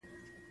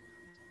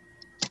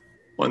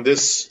On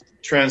this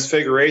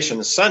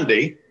Transfiguration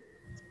Sunday,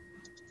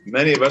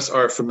 many of us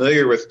are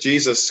familiar with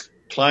Jesus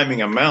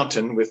climbing a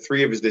mountain with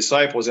three of his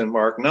disciples in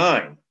Mark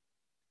 9.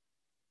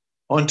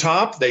 On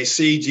top, they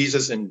see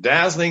Jesus in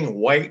dazzling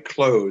white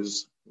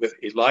clothes with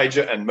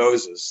Elijah and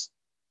Moses.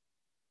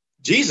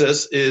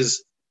 Jesus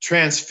is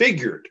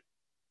transfigured,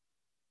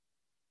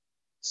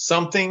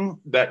 something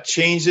that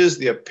changes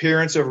the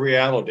appearance of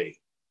reality.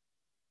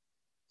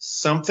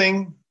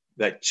 Something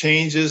that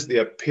changes the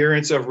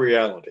appearance of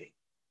reality.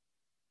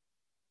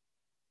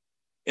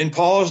 In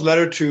Paul's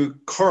letter to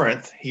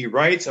Corinth, he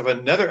writes of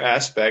another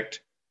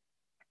aspect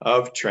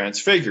of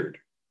transfigured.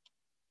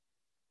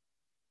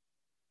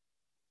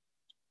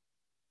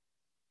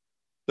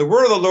 The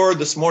word of the Lord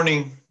this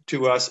morning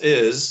to us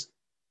is,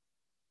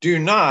 do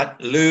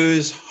not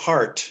lose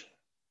heart.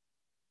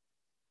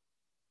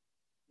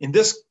 In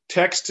this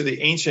text to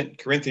the ancient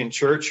Corinthian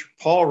church,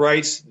 Paul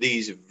writes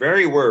these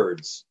very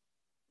words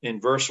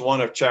in verse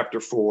 1 of chapter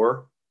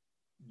 4,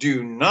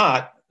 do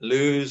not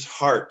lose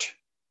heart.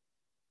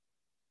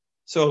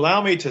 So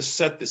allow me to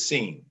set the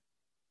scene.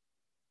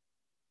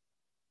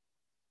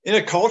 In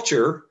a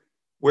culture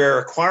where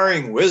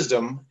acquiring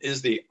wisdom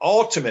is the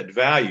ultimate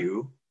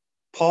value,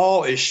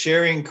 Paul is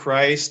sharing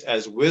Christ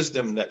as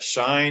wisdom that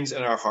shines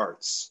in our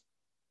hearts,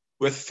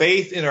 with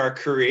faith in our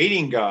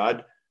creating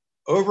God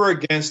over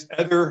against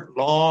other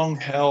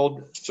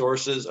long-held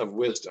sources of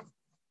wisdom.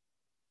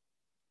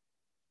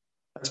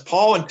 As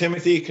Paul and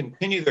Timothy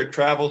continue their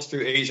travels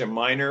through Asia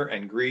Minor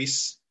and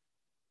Greece,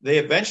 they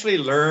eventually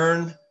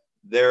learn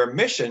their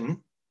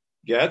mission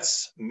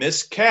gets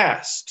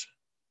miscast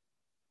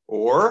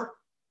or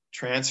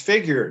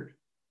transfigured.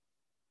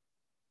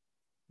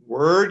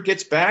 Word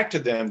gets back to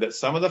them that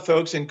some of the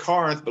folks in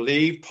Corinth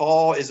believe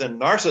Paul is a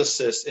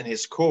narcissist in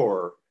his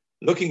core,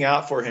 looking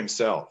out for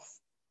himself.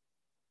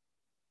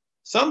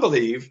 Some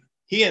believe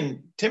he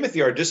and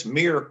Timothy are just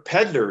mere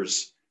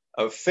peddlers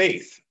of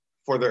faith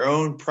for their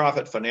own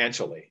profit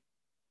financially,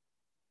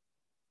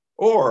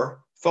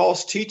 or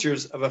false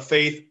teachers of a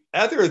faith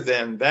other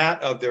than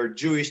that of their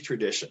Jewish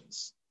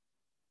traditions.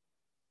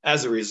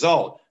 As a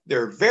result,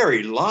 their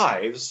very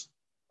lives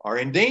are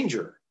in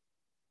danger.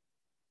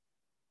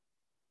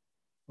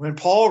 When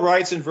Paul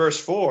writes in verse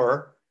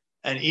 4,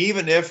 and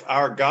even if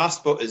our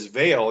gospel is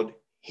veiled,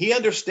 he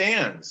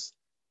understands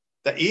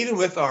that even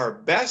with our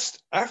best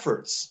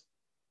efforts,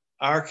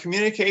 our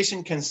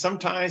communication can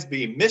sometimes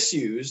be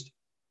misused,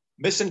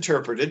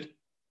 misinterpreted,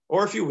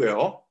 or if you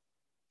will,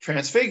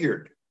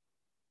 transfigured,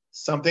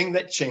 something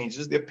that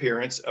changes the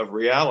appearance of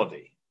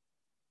reality.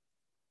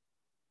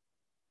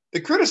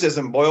 The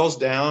criticism boils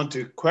down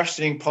to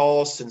questioning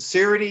Paul's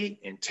sincerity,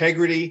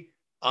 integrity,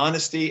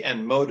 honesty,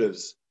 and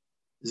motives,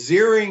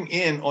 zeroing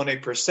in on a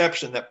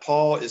perception that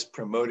Paul is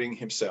promoting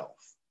himself.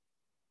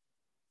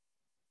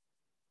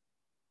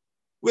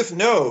 With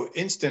no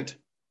instant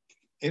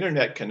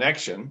internet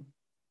connection,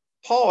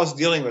 Paul is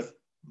dealing with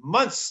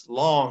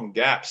months-long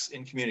gaps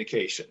in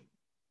communication.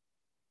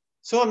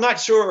 So I'm not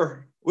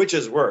sure which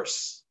is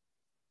worse,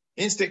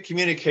 instant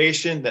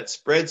communication that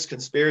spreads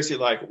conspiracy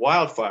like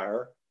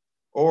wildfire,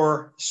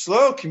 or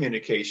slow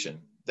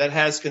communication that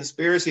has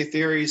conspiracy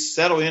theories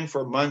settle in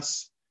for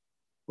months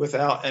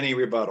without any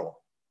rebuttal.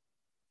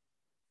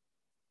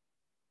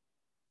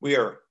 We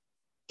are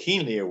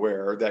keenly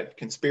aware that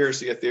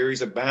conspiracy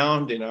theories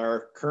abound in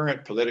our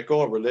current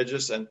political,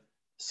 religious, and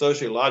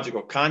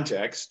sociological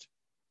context.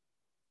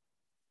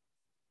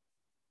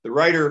 The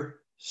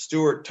writer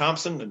Stuart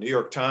Thompson, the New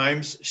York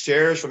Times,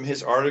 shares from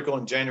his article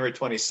in January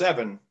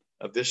 27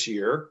 of this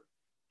year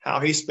how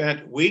he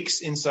spent weeks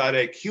inside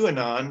a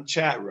QAnon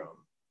chat room.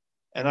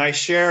 And I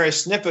share a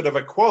snippet of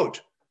a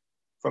quote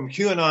from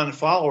QAnon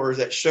followers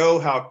that show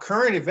how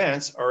current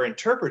events are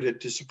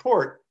interpreted to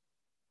support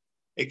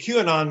a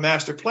QAnon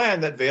master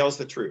plan that veils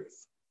the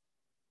truth.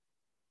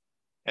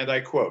 And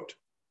I quote,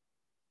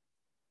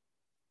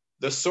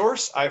 "The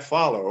source I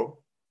follow,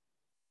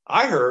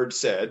 I heard,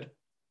 said,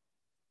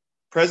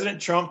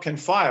 President Trump can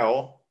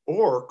file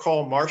or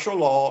call martial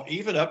law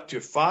even up to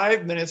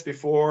 5 minutes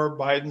before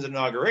Biden's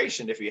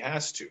inauguration if he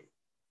has to.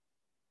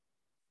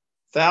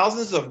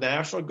 Thousands of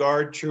National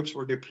Guard troops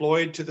were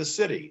deployed to the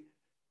city,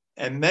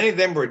 and many of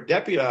them were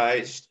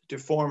deputized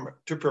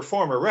to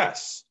perform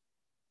arrests.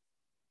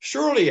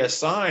 Surely a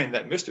sign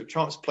that Mr.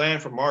 Trump's plan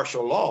for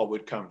martial law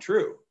would come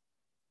true."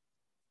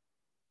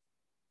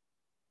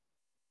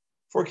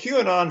 For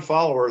QAnon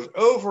followers,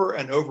 over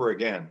and over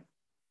again,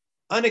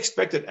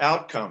 unexpected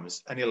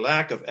outcomes and a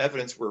lack of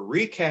evidence were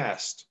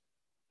recast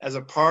as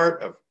a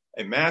part of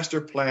a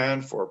master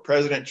plan for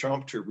President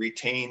Trump to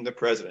retain the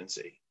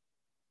presidency.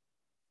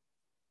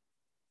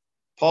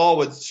 Paul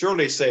would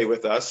surely say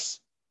with us,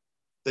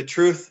 the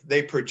truth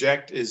they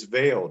project is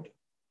veiled,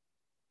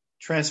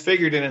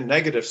 transfigured in a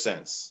negative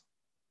sense,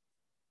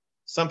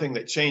 something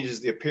that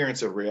changes the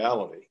appearance of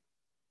reality.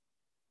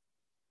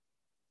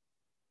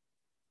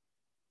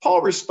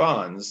 Paul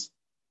responds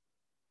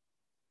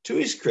to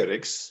his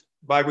critics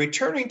by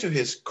returning to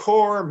his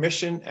core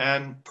mission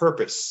and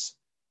purpose,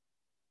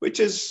 which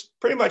is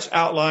pretty much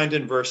outlined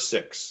in verse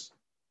 6.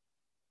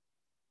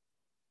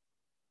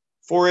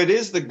 For it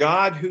is the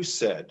God who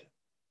said,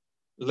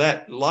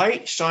 "Let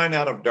light shine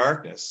out of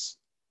darkness,"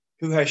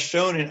 who has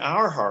shown in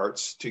our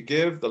hearts to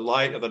give the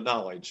light of the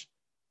knowledge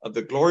of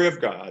the glory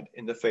of God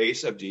in the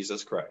face of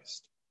Jesus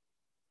Christ.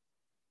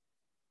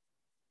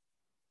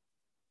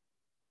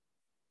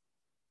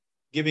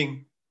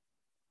 Giving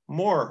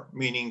more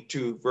meaning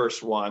to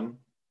verse 1,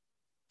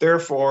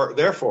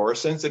 therefore,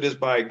 since it is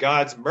by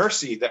God's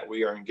mercy that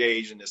we are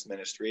engaged in this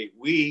ministry,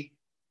 we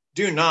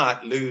do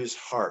not lose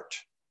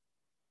heart.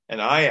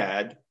 And I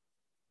add,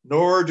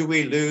 nor do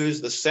we lose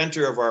the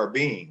center of our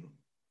being,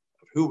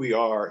 of who we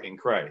are in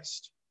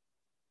Christ.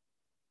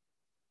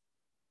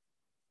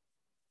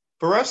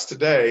 For us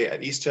today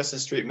at East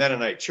Chestnut Street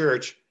Mennonite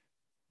Church,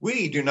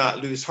 we do not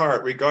lose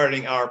heart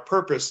regarding our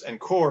purpose and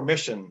core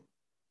mission,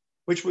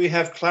 which we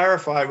have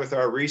clarified with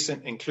our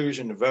recent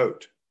inclusion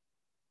vote.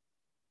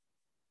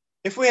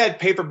 If we had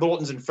paper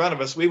bulletins in front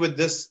of us, we would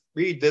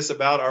read this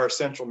about our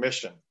central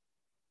mission: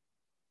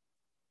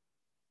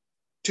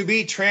 to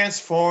be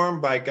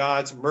transformed by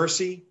God's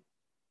mercy,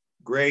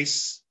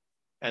 grace,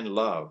 and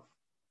love.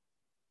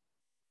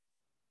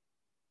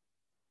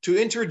 To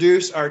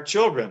introduce our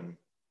children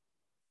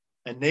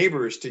and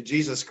neighbors to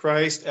Jesus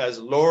Christ as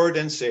Lord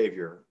and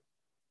Savior.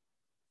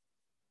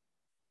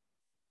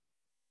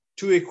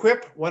 To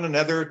equip one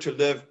another to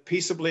live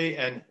peaceably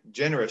and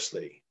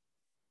generously.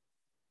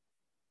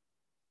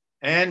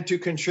 And to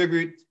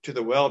contribute to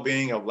the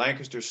well-being of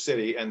Lancaster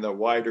City and the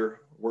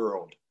wider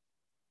world.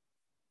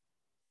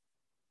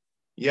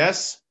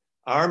 Yes,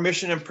 our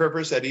mission and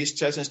purpose at East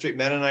Chestnut Street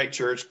Mennonite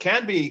Church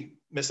can be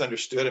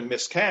misunderstood and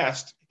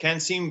miscast,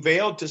 can seem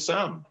veiled to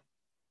some.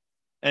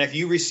 And if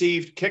you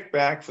received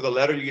kickback for the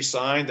letter you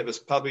signed that was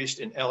published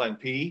in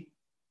LNP,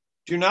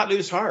 do not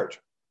lose heart.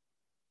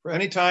 For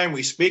any time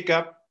we speak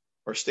up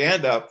or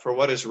stand up for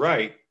what is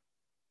right,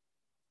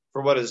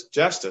 for what is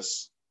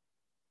justice,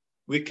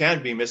 we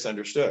can be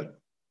misunderstood.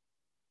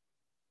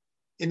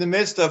 In the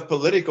midst of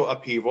political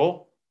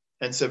upheaval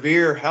and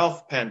severe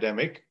health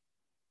pandemic,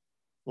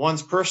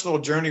 one's personal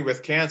journey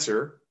with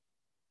cancer,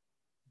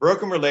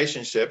 broken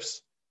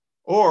relationships,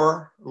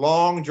 or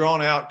long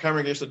drawn-out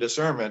congregational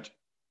discernment,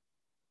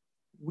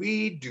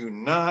 we do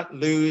not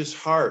lose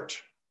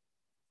heart.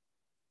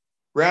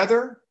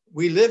 Rather,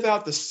 we live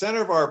out the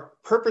center of our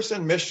purpose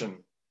and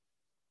mission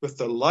with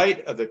the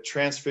light of the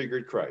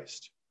transfigured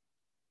Christ.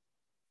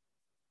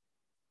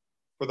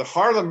 For the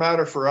heart of the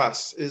matter for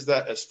us is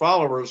that as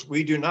followers,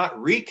 we do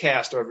not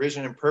recast our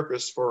vision and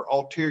purpose for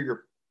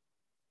ulterior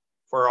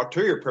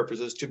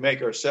purposes to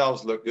make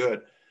ourselves look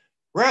good.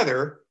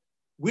 Rather,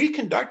 we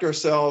conduct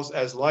ourselves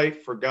as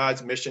light for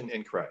God's mission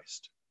in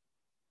Christ.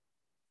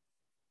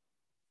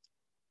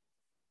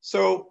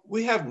 So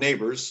we have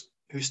neighbors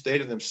who stay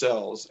to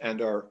themselves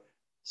and are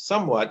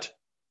somewhat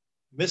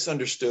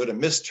misunderstood and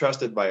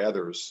mistrusted by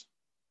others,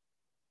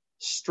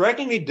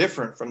 strikingly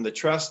different from the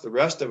trust the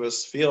rest of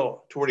us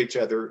feel toward each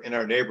other in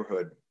our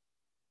neighborhood.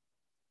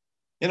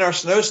 In our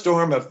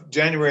snowstorm of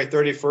January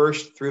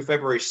 31st through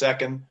February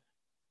 2nd,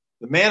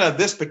 the man of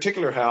this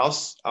particular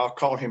house, I'll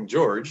call him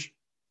George,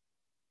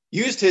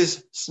 used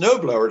his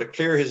snowblower to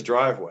clear his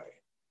driveway.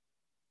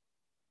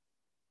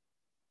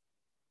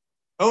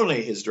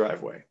 Only his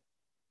driveway.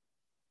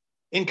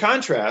 In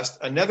contrast,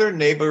 another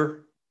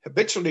neighbor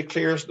habitually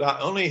clears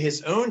not only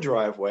his own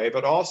driveway,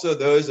 but also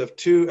those of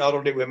two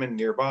elderly women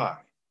nearby.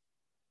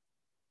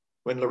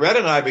 When Loretta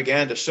and I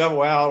began to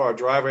shovel out our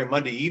driveway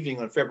Monday evening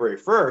on February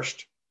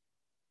 1st,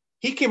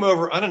 he came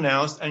over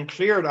unannounced and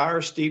cleared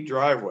our steep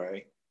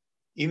driveway,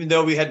 even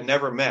though we had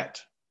never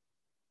met.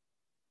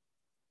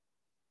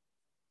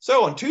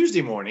 So on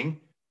Tuesday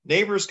morning,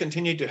 neighbors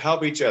continued to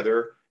help each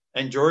other,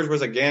 and George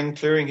was again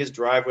clearing his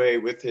driveway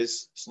with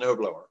his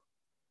snowblower.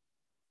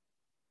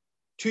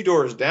 2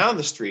 doors down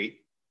the street,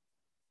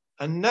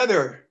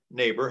 another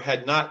neighbor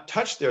had not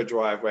touched their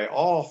driveway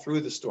all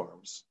through the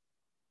storms.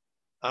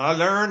 And I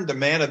learned the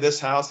man of this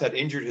house had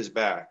injured his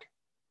back.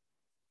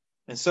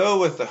 And so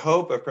with the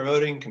hope of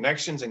promoting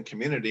connections and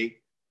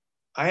community,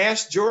 I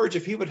asked George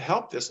if he would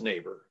help this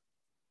neighbor.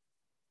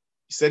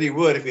 He said he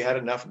would if he had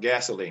enough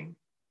gasoline.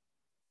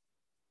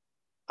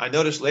 I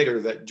noticed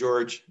later that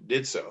George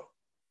did so.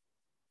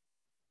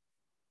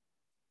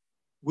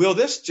 Will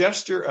this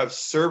gesture of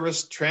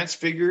service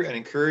transfigure and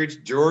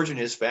encourage George and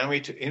his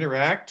family to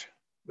interact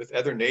with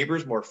other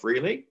neighbors more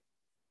freely?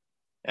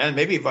 And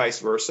maybe vice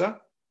versa?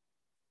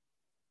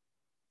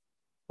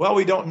 Well,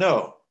 we don't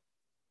know.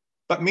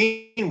 But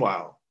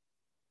meanwhile,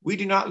 we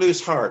do not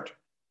lose heart,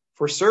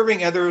 for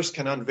serving others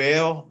can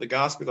unveil the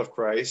gospel of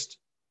Christ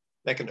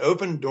that can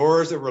open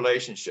doors of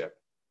relationship,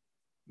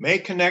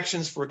 make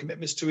connections for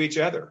commitments to each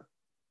other.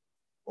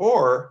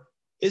 Or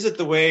is it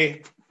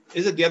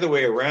the other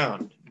way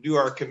around? Do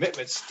our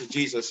commitments to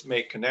Jesus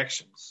make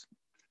connections?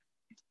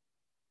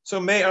 So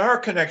may our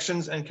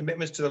connections and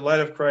commitments to the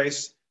light of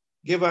Christ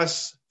give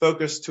us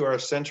focus to our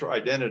central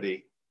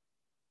identity.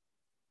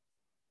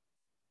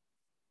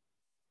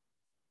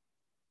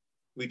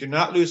 We do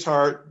not lose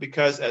heart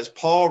because, as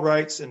Paul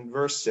writes in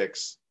verse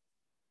 6,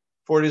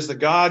 for it is the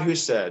God who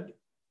said,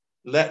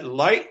 Let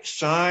light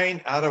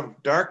shine out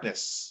of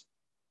darkness,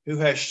 who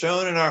has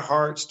shone in our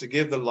hearts to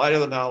give the light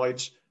of the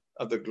knowledge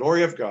of the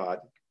glory of God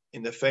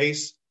in the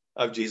face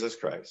of Jesus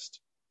Christ.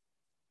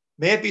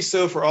 May it be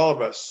so for all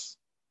of us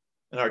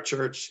in our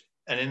church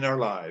and in our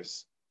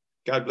lives.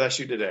 God bless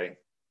you today.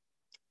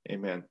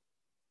 Amen.